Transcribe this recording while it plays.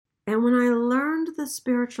And when I learned the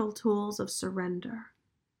spiritual tools of surrender,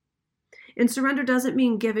 and surrender doesn't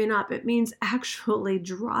mean giving up, it means actually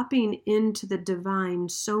dropping into the divine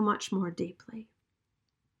so much more deeply.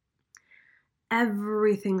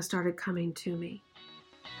 Everything started coming to me.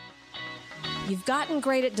 You've gotten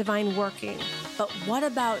great at divine working, but what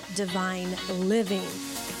about divine living?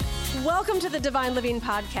 Welcome to the Divine Living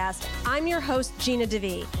Podcast. I'm your host, Gina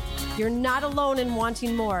DeVee. You're not alone in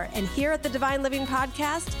wanting more, and here at the Divine Living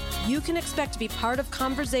Podcast, you can expect to be part of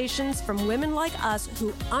conversations from women like us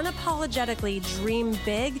who unapologetically dream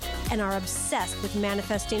big and are obsessed with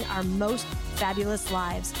manifesting our most fabulous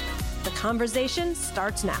lives. The conversation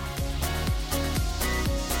starts now.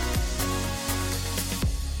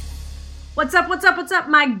 What's up, what's up, what's up,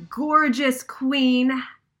 my gorgeous queen?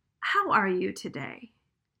 How are you today?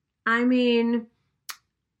 I mean,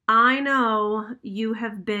 I know you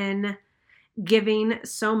have been giving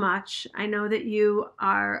so much. I know that you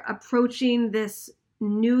are approaching this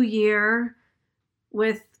new year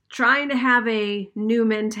with trying to have a new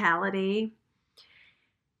mentality.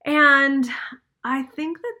 And I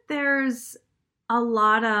think that there's a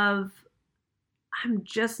lot of, I'm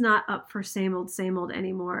just not up for same old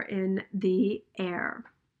anymore in the air.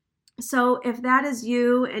 So if that is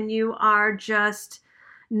you and you are just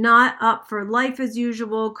not up for life as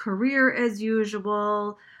usual, career as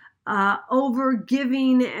usual, over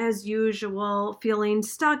giving as usual, feeling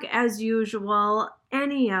stuck as usual,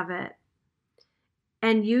 any of it,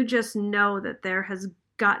 and you just know that there has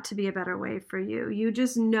got to be a better way for you. You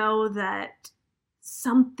just know that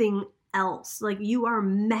something else, like you are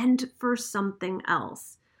meant for something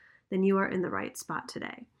else, then you are in the right spot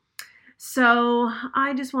today. So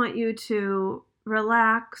I just want you to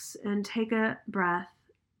relax and take a breath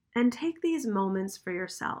and take these moments for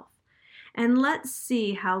yourself. And let's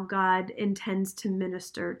see how God intends to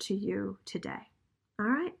minister to you today. All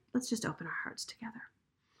right, let's just open our hearts together.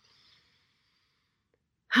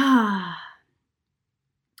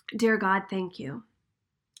 Dear God, thank you.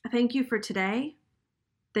 Thank you for today.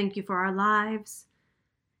 Thank you for our lives.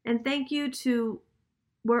 And thank you to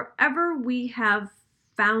wherever we have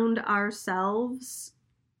found ourselves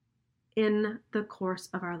in the course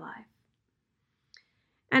of our life.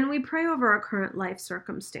 And we pray over our current life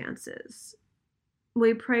circumstances.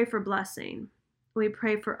 We pray for blessing. We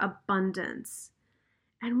pray for abundance.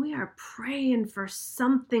 And we are praying for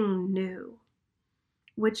something new,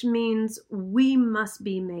 which means we must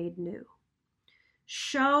be made new.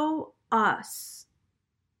 Show us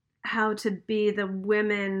how to be the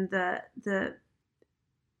women, the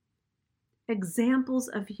examples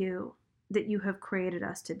of you that you have created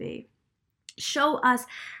us to be. Show us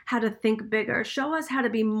how to think bigger. Show us how to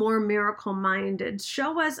be more miracle-minded.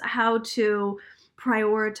 Show us how to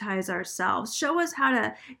prioritize ourselves. Show us how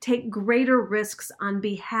to take greater risks on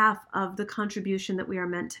behalf of the contribution that we are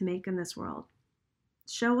meant to make in this world.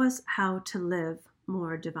 Show us how to live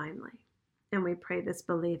more divinely. And we pray this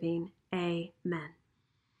believing, amen.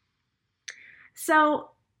 So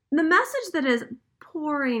the message that is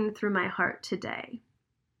pouring through my heart today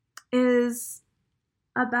is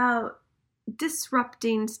about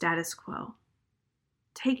disrupting status quo,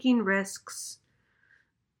 taking risks,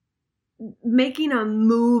 making a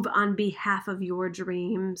move on behalf of your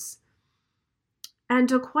dreams, and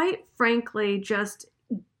to quite frankly just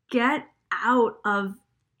get out of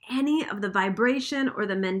any of the vibration or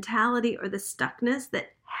the mentality or the stuckness that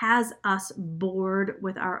has us bored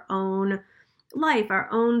with our own life, our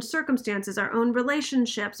own circumstances, our own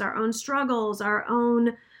relationships, our own struggles, our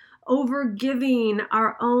own overgiving,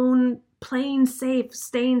 our own playing safe,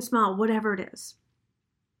 staying small, whatever it is.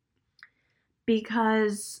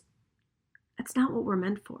 Because it's not what we're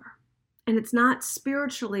meant for. And it's not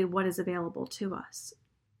spiritually what is available to us.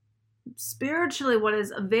 Spiritually, what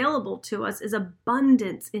is available to us is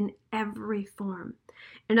abundance in every form.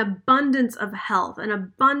 An abundance of health, an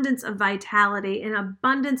abundance of vitality, an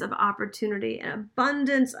abundance of opportunity, an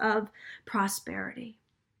abundance of prosperity.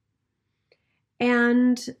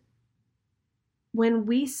 And when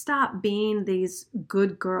we stop being these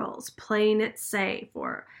good girls, playing it safe,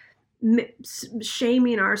 or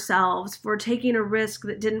shaming ourselves for taking a risk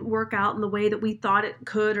that didn't work out in the way that we thought it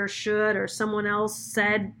could or should, or someone else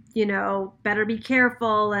said, better be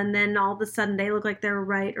careful, and then all of a sudden they look like they're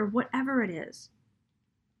right, or whatever it is.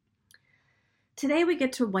 Today we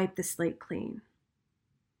get to wipe the slate clean.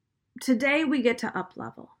 Today we get to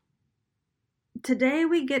up-level. Today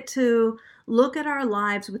we get to look at our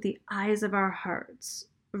lives with the eyes of our hearts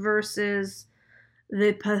versus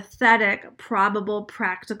the pathetic, probable,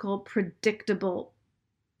 practical, predictable,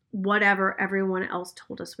 whatever everyone else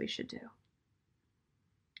told us we should do.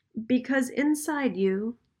 Because inside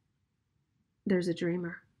you, there's a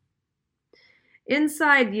dreamer.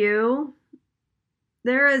 Inside you,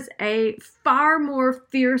 there is a far more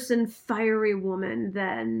fierce and fiery woman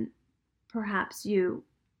than perhaps you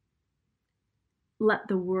let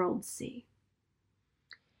the world see.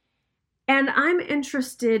 And I'm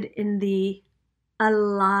interested in the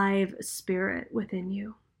alive spirit within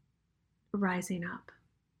you, rising up,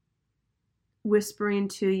 whispering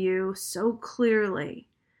to you so clearly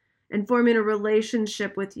and forming a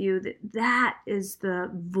relationship with you that is the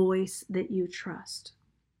voice that you trust.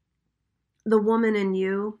 The woman in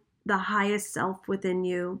you, the highest self within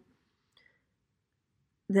you,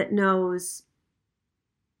 that knows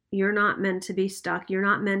you're not meant to be stuck. You're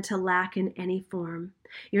not meant to lack in any form.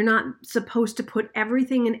 You're not supposed to put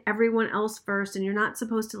everything and everyone else first, and you're not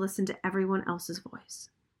supposed to listen to everyone else's voice.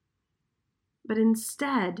 But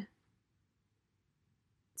instead,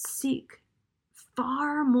 seek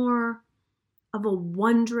far more of a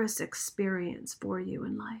wondrous experience for you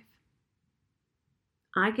in life.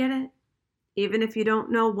 I get it. Even if you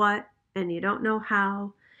don't know what and you don't know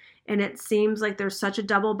how, and it seems like there's such a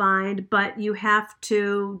double bind, but you have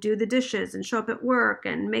to do the dishes and show up at work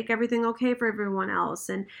and make everything okay for everyone else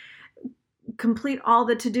and complete all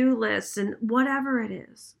the to-do lists and whatever it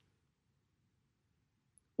is.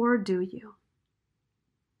 Or do you?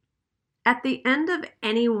 At the end of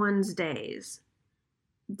anyone's days,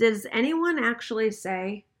 does anyone actually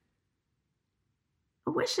say,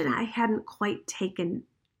 I wish that I hadn't quite taken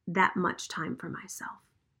that much time for myself?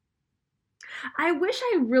 I wish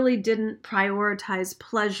I really didn't prioritize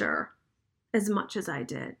pleasure as much as I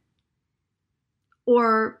did,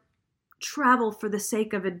 or travel for the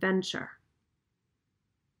sake of adventure.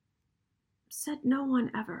 Said no one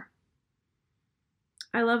ever.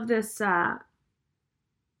 I love this,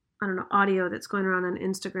 audio that's going around on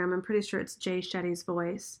Instagram. I'm pretty sure it's Jay Shetty's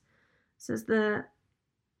voice. It says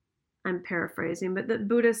I'm paraphrasing, but the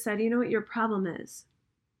Buddha said, you know what your problem is?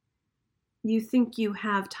 You think you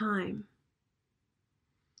have time.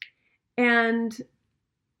 And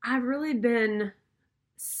I've really been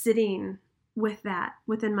sitting with that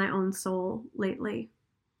within my own soul lately.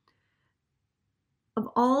 Of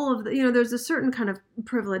all of the, there's a certain kind of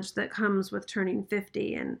privilege that comes with turning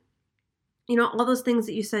 50 and, all those things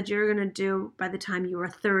that you said you're going to do by the time you were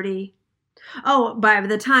 30. Oh, by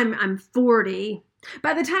the time I'm 40,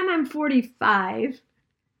 by the time I'm 45,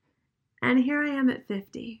 and here I am at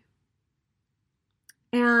 50.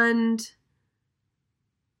 And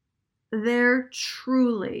there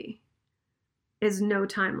truly is no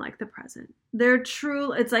time like the present.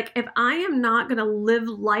 It's like, if I am not going to live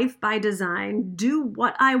life by design, do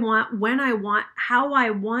what I want, when I want, how I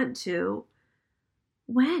want to,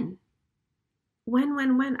 when?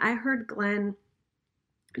 I heard Glenn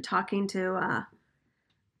talking to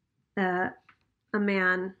a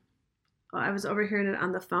man. I was overhearing it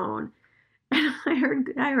on the phone, and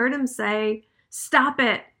I heard him say, stop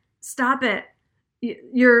it.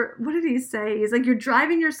 What did he say? He's like, you're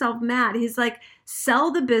driving yourself mad. He's like,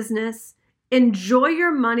 sell the business, enjoy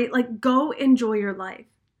your money, like go enjoy your life.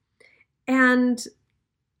 And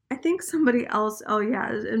I think somebody else,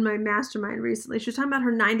 in my mastermind recently, she was talking about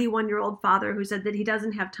her 91-year-old father who said that he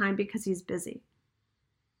doesn't have time because he's busy.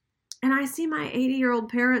 And I see my 80-year-old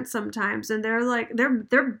parents sometimes, and they're like,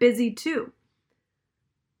 they're busy too.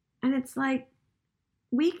 And it's like,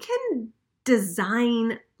 we can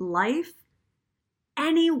design life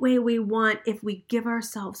any way we want if we give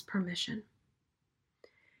ourselves permission.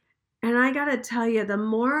 And I gotta tell you, the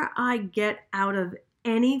more I get out of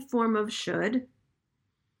any form of should,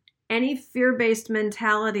 any fear-based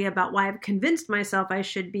mentality about why I've convinced myself I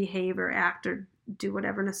should behave or act or do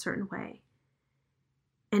whatever in a certain way,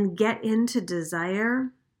 and get into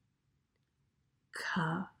desire,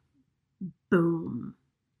 kaboom.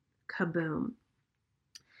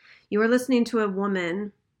 You are listening to a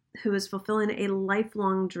woman who is fulfilling a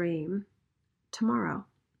lifelong dream tomorrow.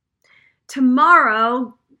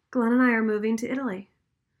 Tomorrow, Glenn and I are moving to Italy.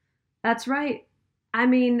 That's right. I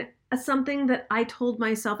mean, something that I told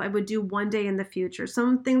myself I would do one day in the future,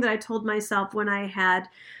 something that I told myself when I had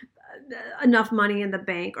enough money in the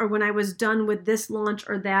bank, or when I was done with this launch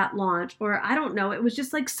or that launch, or I don't know. It was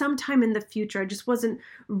just like sometime in the future. I just wasn't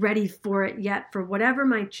ready for it yet, for whatever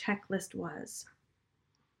my checklist was.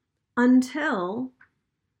 Until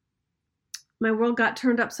my world got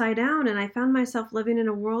turned upside down and I found myself living in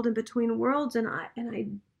a world in between worlds, and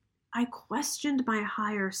I questioned my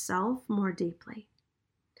higher self more deeply.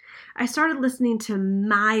 I started listening to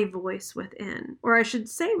my voice within, or I should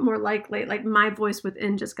say more likely, like my voice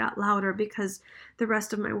within just got louder because the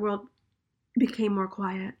rest of my world became more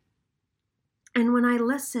quiet. And when I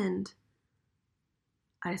listened,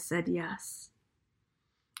 I said yes.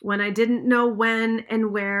 When I didn't know when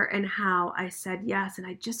and where and how, I said yes. And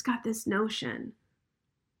I just got this notion.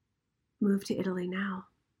 Move to Italy now.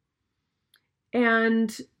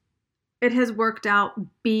 And it has worked out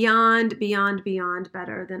beyond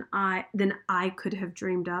better than I could have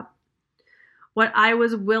dreamed up. What I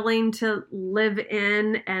was willing to live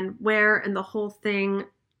in and where and the whole thing,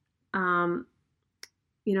 I'll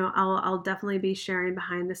definitely be sharing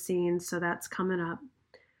behind the scenes. So that's coming up.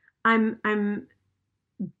 I'm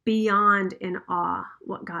beyond in awe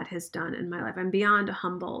what God has done in my life. I'm beyond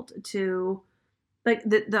humbled to, like,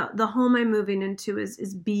 the home I'm moving into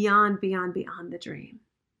is beyond the dream.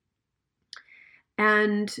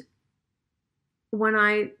 And when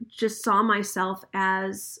I just saw myself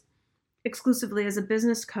as exclusively as a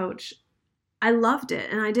business coach, I loved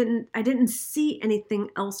it. And I didn't see anything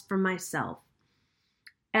else for myself.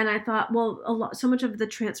 And I thought, well, so much of the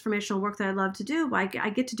transformational work that I love to do, I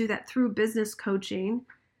get to do that through business coaching.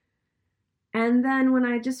 And then when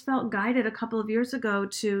I just felt guided a couple of years ago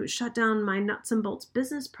to shut down my nuts and bolts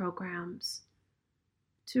business programs,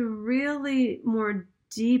 to really more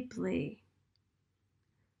deeply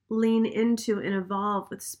lean into and evolve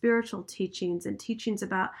with spiritual teachings and teachings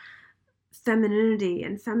about femininity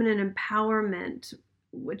and feminine empowerment,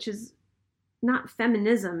 which is not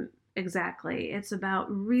feminism exactly. It's about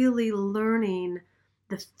really learning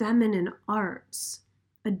the feminine arts,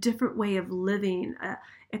 a different way of living,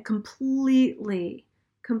 a completely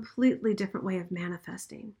different way of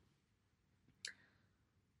manifesting.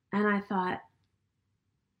 And I thought,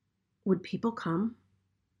 would people come?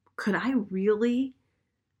 Could I really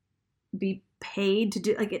be paid to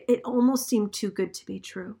do, like, it almost seemed too good to be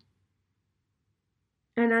true.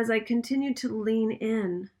 And as I continued to lean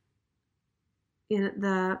in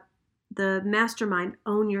the mastermind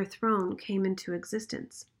Own Your Throne came into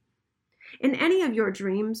existence. In any of your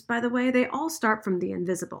dreams, by the way, they all start from the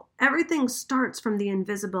invisible. Everything starts from the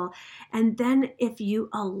invisible. And then if you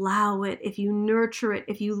allow it, if you nurture it,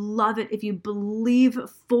 if you love it, if you believe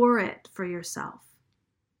for it for yourself,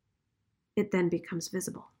 it then becomes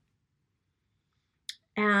visible.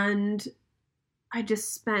 And I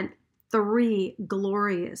just spent 3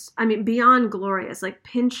 glorious, beyond glorious, like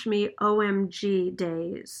pinch me OMG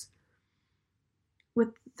days with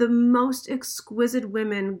the most exquisite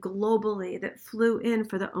women globally that flew in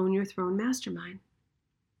for the Own Your Throne Mastermind.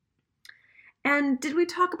 And did we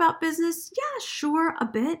talk about business? Yeah, sure, a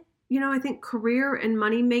bit. I think career and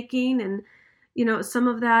money making and, some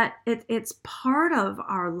of that, it's part of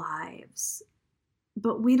our lives,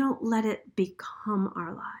 but we don't let it become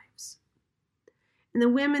our lives. And the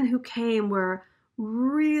women who came were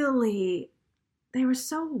they were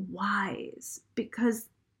so wise because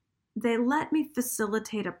they let me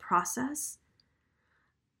facilitate a process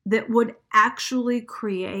that would actually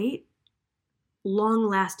create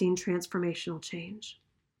long-lasting transformational change.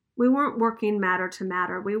 We weren't working matter to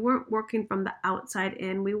matter. We weren't working from the outside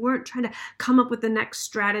in. We weren't trying to come up with the next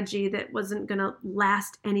strategy that wasn't going to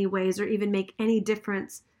last anyways or even make any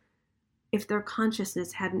difference if their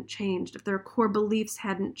consciousness hadn't changed, if their core beliefs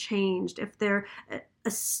hadn't changed, if their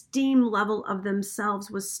esteem level of themselves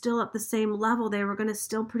was still at the same level, they were going to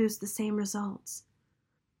still produce the same results.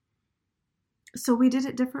 So we did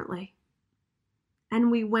it differently. And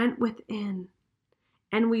we went within.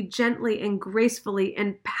 And we gently and gracefully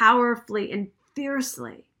and powerfully and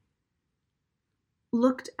fiercely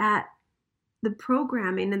looked at the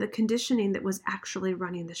programming and the conditioning that was actually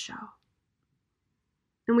running the show.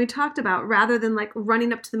 And we talked about, rather than like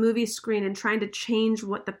running up to the movie screen and trying to change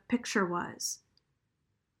what the picture was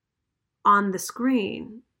on the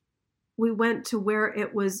screen, we went to where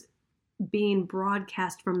it was being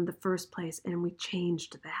broadcast from the first place, and we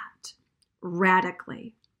changed that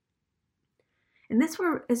radically. And this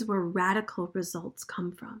is where radical results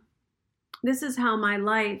come from. This is how my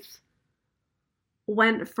life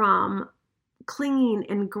went from clinging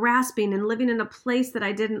and grasping and living in a place that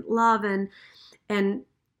I didn't love and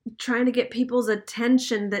trying to get people's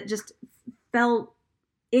attention that just felt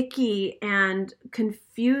icky and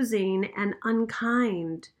confusing and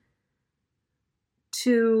unkind,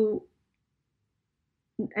 to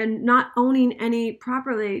and not owning any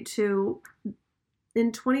properly, to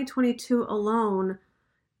in 2022 alone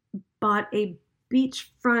bought a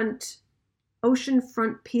beachfront,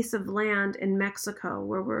 oceanfront piece of land in Mexico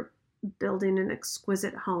where we're building an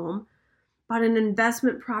exquisite home, bought an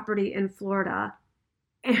investment property in Florida,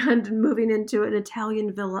 and moving into an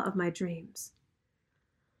Italian villa of my dreams.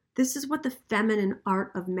 This is what the feminine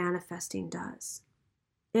art of manifesting does.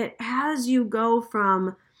 It has you go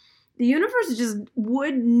from, the universe just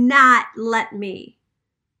would not let me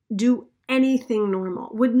do anything normal,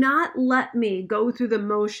 would not let me go through the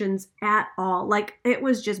motions at all. Like it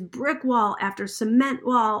was just brick wall after cement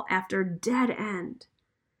wall after dead end.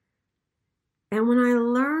 And when I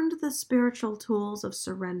learned the spiritual tools of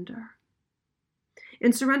surrender,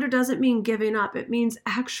 and surrender doesn't mean giving up, it means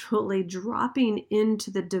actually dropping into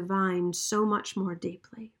the divine so much more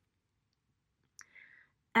deeply.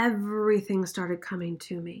 Everything started coming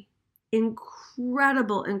to me.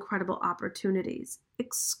 Incredible, incredible opportunities,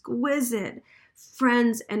 exquisite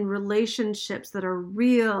friends and relationships that are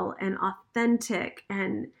real and authentic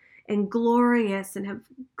and glorious and have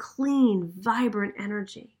clean, vibrant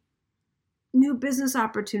energy. New business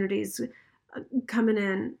opportunities coming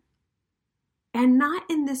in, and not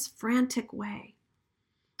in this frantic way.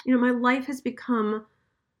 You know, my life has become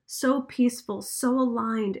so peaceful, so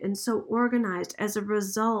aligned, and so organized as a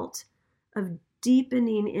result of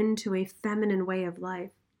deepening into a feminine way of life.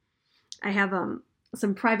 I have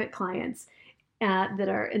some private clients that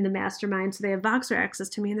are in the mastermind, so they have Voxer access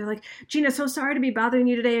to me, and they're like, Gina, so sorry to be bothering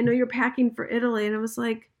you today. I know you're packing for Italy. And I was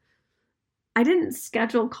like, I didn't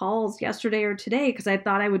schedule calls yesterday or today because I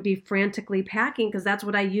thought I would be frantically packing, because that's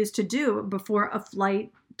what I used to do before a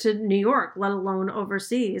flight to New York, let alone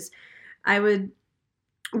overseas. I would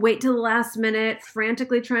wait till the last minute,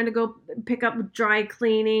 frantically trying to go pick up dry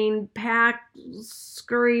cleaning, pack,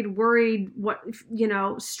 scurried, worried,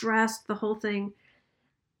 stressed, the whole thing.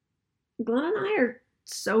 Glenn and I are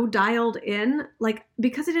so dialed in, like,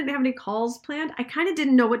 because I didn't have any calls planned, I kind of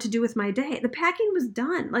didn't know what to do with my day. The packing was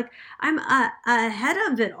done. Like, I'm ahead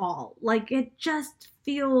of it all. Like, it just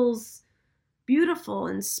feels beautiful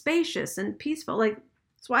and spacious and peaceful. Like,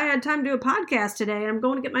 that's why I had time to do a podcast today. I'm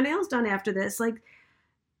going to get my nails done after this. Like,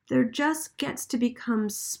 there just gets to become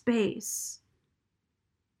space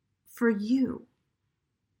for you.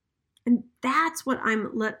 And that's what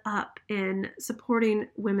I'm lit up in supporting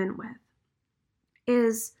women with,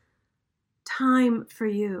 is time for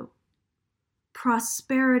you,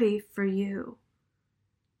 prosperity for you,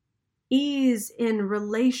 ease in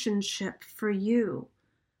relationship for you.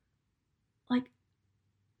 Like,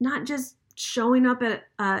 not just showing up at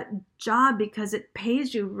a job because it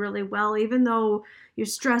pays you really well, even though you're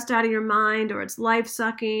stressed out of your mind, or it's life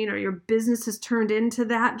sucking, or your business has turned into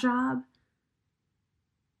that job,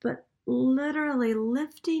 but literally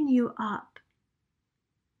lifting you up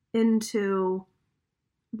into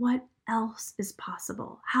what else is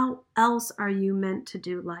possible. How else are you meant to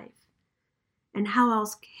do life? And how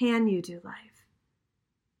else can you do life?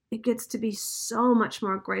 It gets to be so much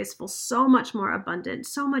more graceful, so much more abundant,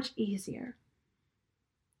 so much easier.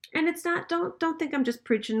 And it's not, don't think I'm just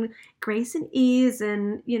preaching grace and ease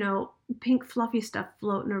and, pink fluffy stuff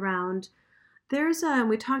floating around. There's and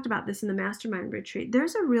we talked about this in the mastermind retreat,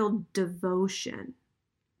 there's a real devotion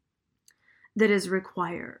that is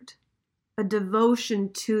required. A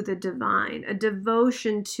devotion to the divine, a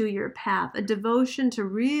devotion to your path, a devotion to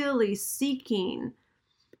really seeking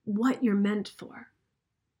what you're meant for.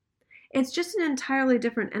 It's just an entirely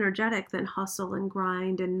different energetic than hustle and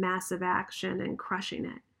grind and massive action and crushing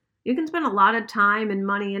it. You can spend a lot of time and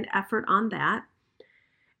money and effort on that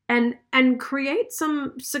and create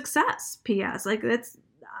some success. P.S. Like,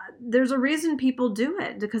 there's a reason people do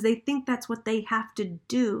it, because they think that's what they have to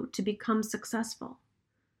do to become successful.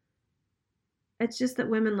 It's just that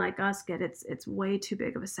women like us get it's way too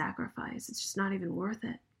big of a sacrifice. It's just not even worth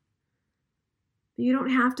it. But you don't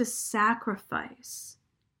have to sacrifice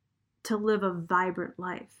to live a vibrant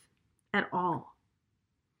life at all.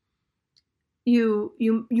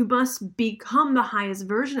 You must become the highest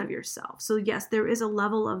version of yourself. So yes, there is a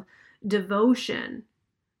level of devotion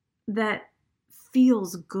that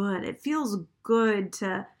feels good. It feels good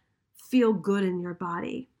to feel good in your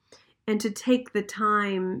body and to take the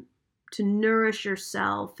time to nourish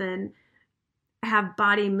yourself and have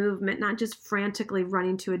body movement, not just frantically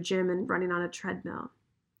running to a gym and running on a treadmill.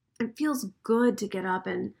 It feels good to get up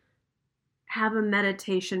and have a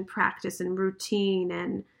meditation practice and routine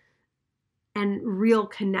and real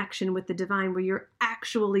connection with the divine, where you're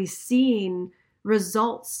actually seeing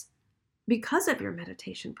results because of your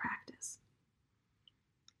meditation practice.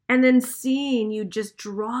 And then seeing you just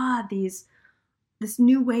draw this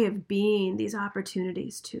new way of being, these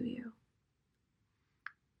opportunities to you.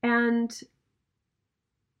 And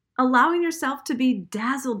allowing yourself to be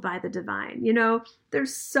dazzled by the divine.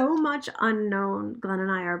 There's so much unknown Glenn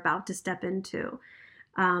and I are about to step into.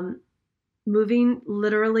 Moving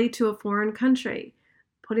literally to a foreign country,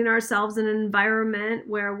 putting ourselves in an environment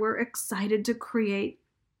where we're excited to create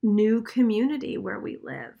new community where we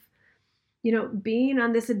live. Being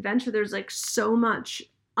on this adventure, there's like so much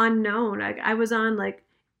unknown. I was on like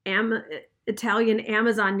Italian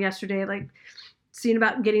Amazon yesterday, like seeing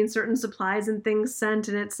about getting certain supplies and things sent,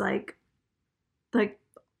 and it's like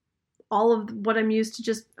all of what I'm used to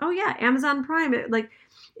just, oh yeah, Amazon Prime.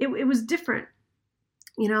 It was different,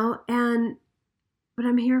 but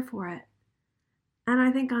I'm here for it. And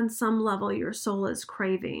I think on some level your soul is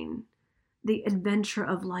craving the adventure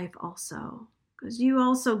of life also, because you're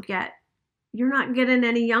not getting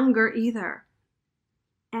any younger either.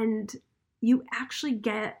 And you actually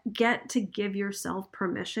get to give yourself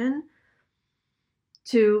permission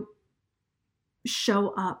to show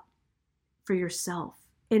up for yourself,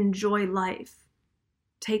 enjoy life,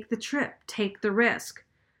 take the trip, take the risk,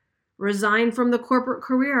 resign from the corporate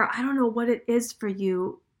career. I don't know what it is for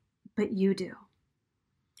you, but you do.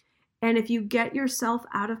 And if you get yourself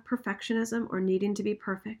out of perfectionism or needing to be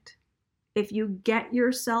perfect, if you get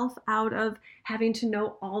yourself out of having to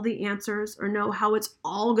know all the answers or know how it's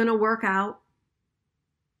all going to work out,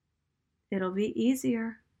 it'll be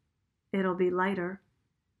easier. It'll be lighter.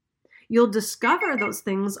 You'll discover those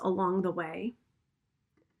things along the way,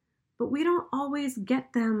 but we don't always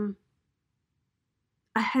get them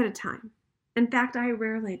ahead of time. In fact, I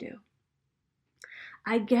rarely do.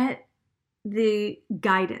 I get the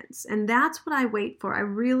guidance, and that's what I wait for. I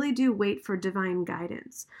really do wait for divine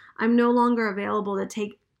guidance. I'm no longer available to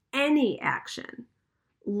take any action,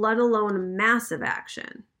 let alone massive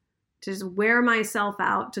action, to just wear myself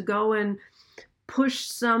out, to go and push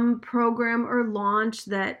some program or launch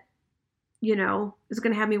that, is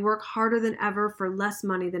going to have me work harder than ever for less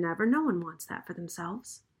money than ever. No one wants that for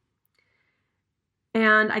themselves.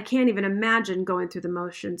 And I can't even imagine going through the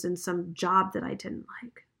motions in some job that I didn't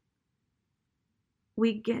like.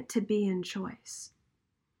 We get to be in choice.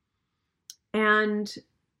 And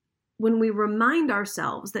when we remind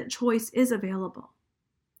ourselves that choice is available,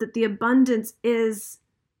 that the abundance is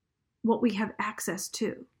what we have access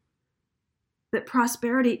to, that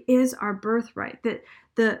prosperity is our birthright, that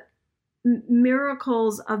the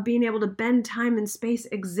miracles of being able to bend time and space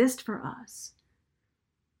exist for us,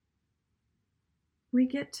 we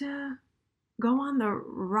get to go on the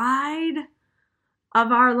ride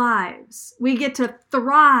of our lives. We get to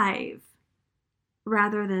thrive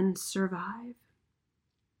rather than survive.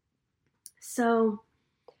 So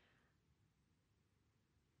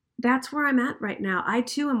that's where I'm at right now. I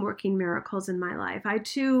too am working miracles in my life. I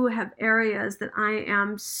too have areas that I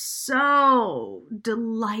am so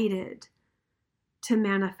delighted to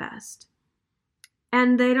manifest.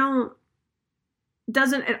 And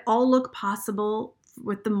doesn't it all look possible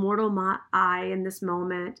with the mortal eye in this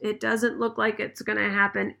moment? It doesn't look like it's going to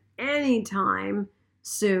happen anytime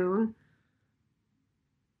soon.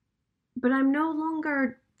 But I'm no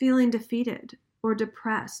longer feeling defeated or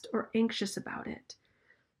depressed or anxious about it.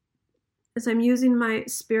 As I'm using my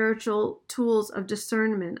spiritual tools of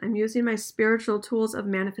discernment, I'm using my spiritual tools of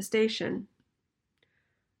manifestation,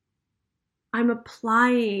 I'm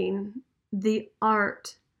applying the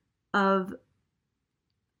art of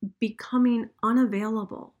becoming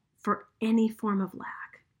unavailable for any form of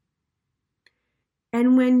lack.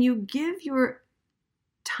 And when you give your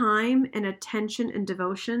time and attention and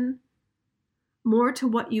devotion more to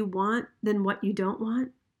what you want than what you don't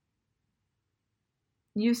want,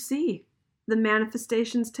 you see the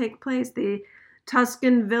manifestations take place. The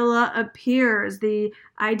Tuscan villa appears. The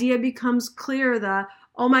idea becomes clear. The,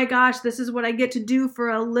 oh my gosh, this is what I get to do for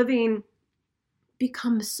a living,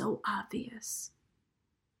 becomes so obvious.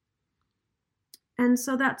 And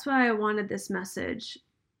so that's why I wanted this message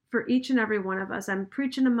for each and every one of us. I'm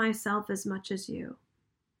preaching to myself as much as you.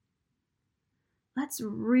 Let's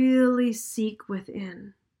really seek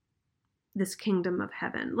within this kingdom of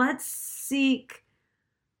heaven. Let's seek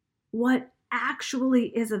what actually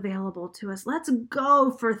is available to us. Let's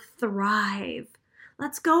go for thrive.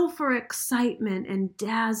 Let's go for excitement and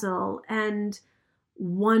dazzle and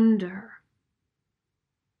wonder.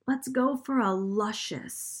 Let's go for a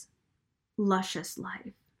luscious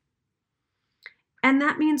life. And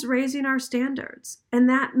that means raising our standards. And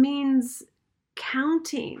that means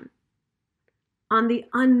counting on the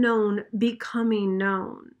unknown becoming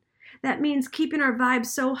known. That means keeping our vibe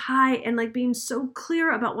so high and being so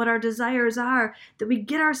clear about what our desires are that we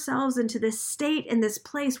get ourselves into this state and this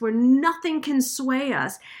place where nothing can sway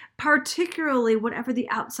us, particularly whatever the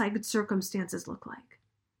outside circumstances look like.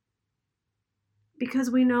 Because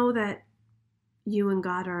we know that you and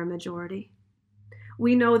God are a majority.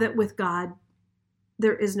 We know that with God,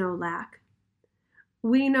 there is no lack.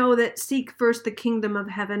 We know that seek first the kingdom of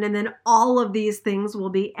heaven, and then all of these things will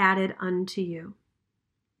be added unto you.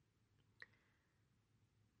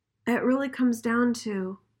 It really comes down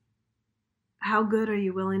to how good are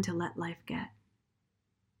you willing to let life get?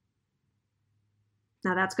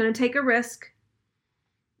 Now that's going to take a risk.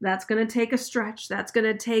 That's going to take a stretch. That's going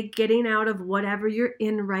to take getting out of whatever you're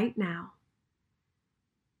in right now.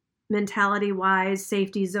 Mentality wise,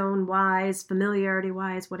 safety zone wise, familiarity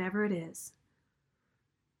wise, whatever it is.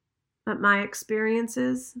 But my experience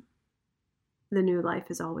is the new life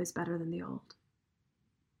is always better than the old.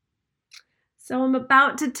 So I'm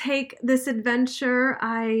about to take this adventure.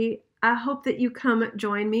 I hope that you come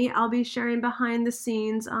join me. I'll be sharing behind the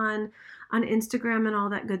scenes on Instagram and all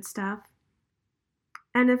that good stuff.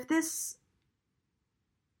 And if this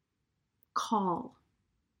call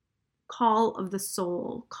of the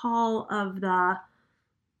soul, call of the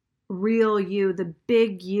real you, the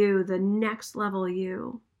big you, the next level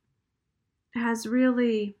you, has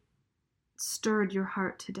really stirred your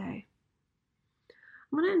heart today,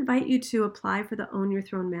 I'm going to invite you to apply for the Own Your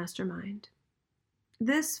Throne Mastermind.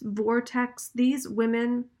 This vortex, these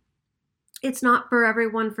women, it's not for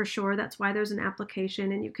everyone for sure. That's why there's an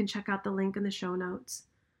application, and you can check out the link in the show notes.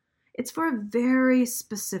 It's for a very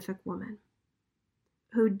specific woman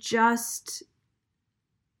who just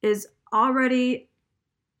is already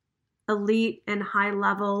elite and high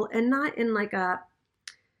level, and not in like a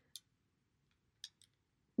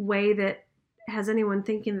way that has anyone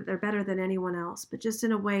thinking that they're better than anyone else, but just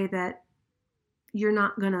in a way that you're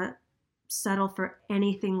not going to settle for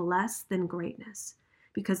anything less than greatness,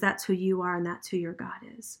 because that's who you are and that's who your God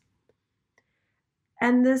is.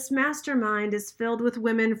 And this mastermind is filled with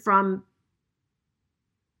women from,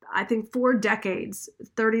 I think, 4 decades,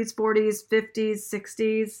 30s, 40s, 50s,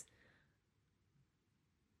 60s,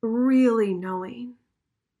 really knowing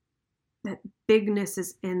that bigness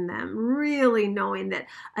is in them, really knowing that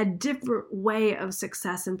a different way of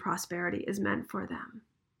success and prosperity is meant for them.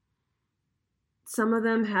 Some of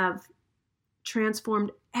them have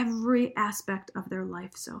transformed every aspect of their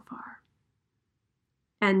life so far.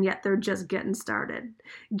 And yet they're just getting started.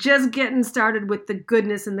 Just getting started with the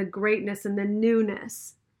goodness and the greatness and the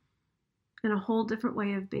newness and a whole different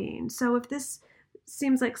way of being. So if this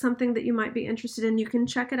seems like something that you might be interested in, you can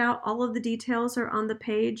check it out. All of the details are on the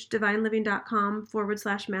page,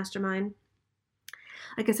 divineliving.com/mastermind.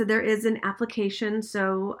 Like I said, there is an application.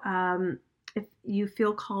 So if you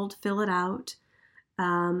feel called, fill it out.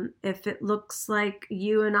 If it looks like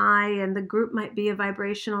you and I and the group might be a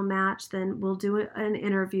vibrational match, then we'll do an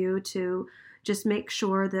interview to just make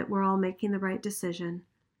sure that we're all making the right decision.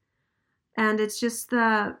 And it's just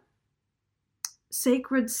the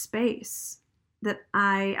sacred space that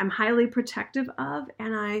I am highly protective of,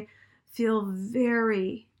 and I feel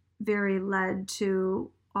very, very led to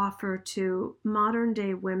offer to modern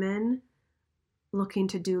day women looking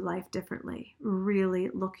to do life differently, really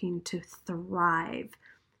looking to thrive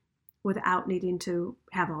without needing to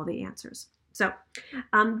have all the answers. So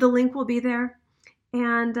the link will be there,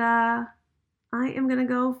 and I am going to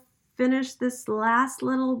go finish this last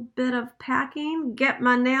little bit of packing, get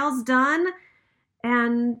my nails done,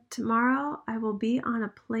 and tomorrow I will be on a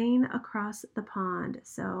plane across the pond.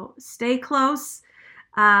 So stay close.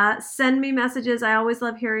 Send me messages. I always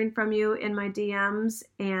love hearing from you in my DMs,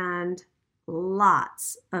 and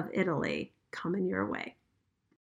lots of Italy coming your way.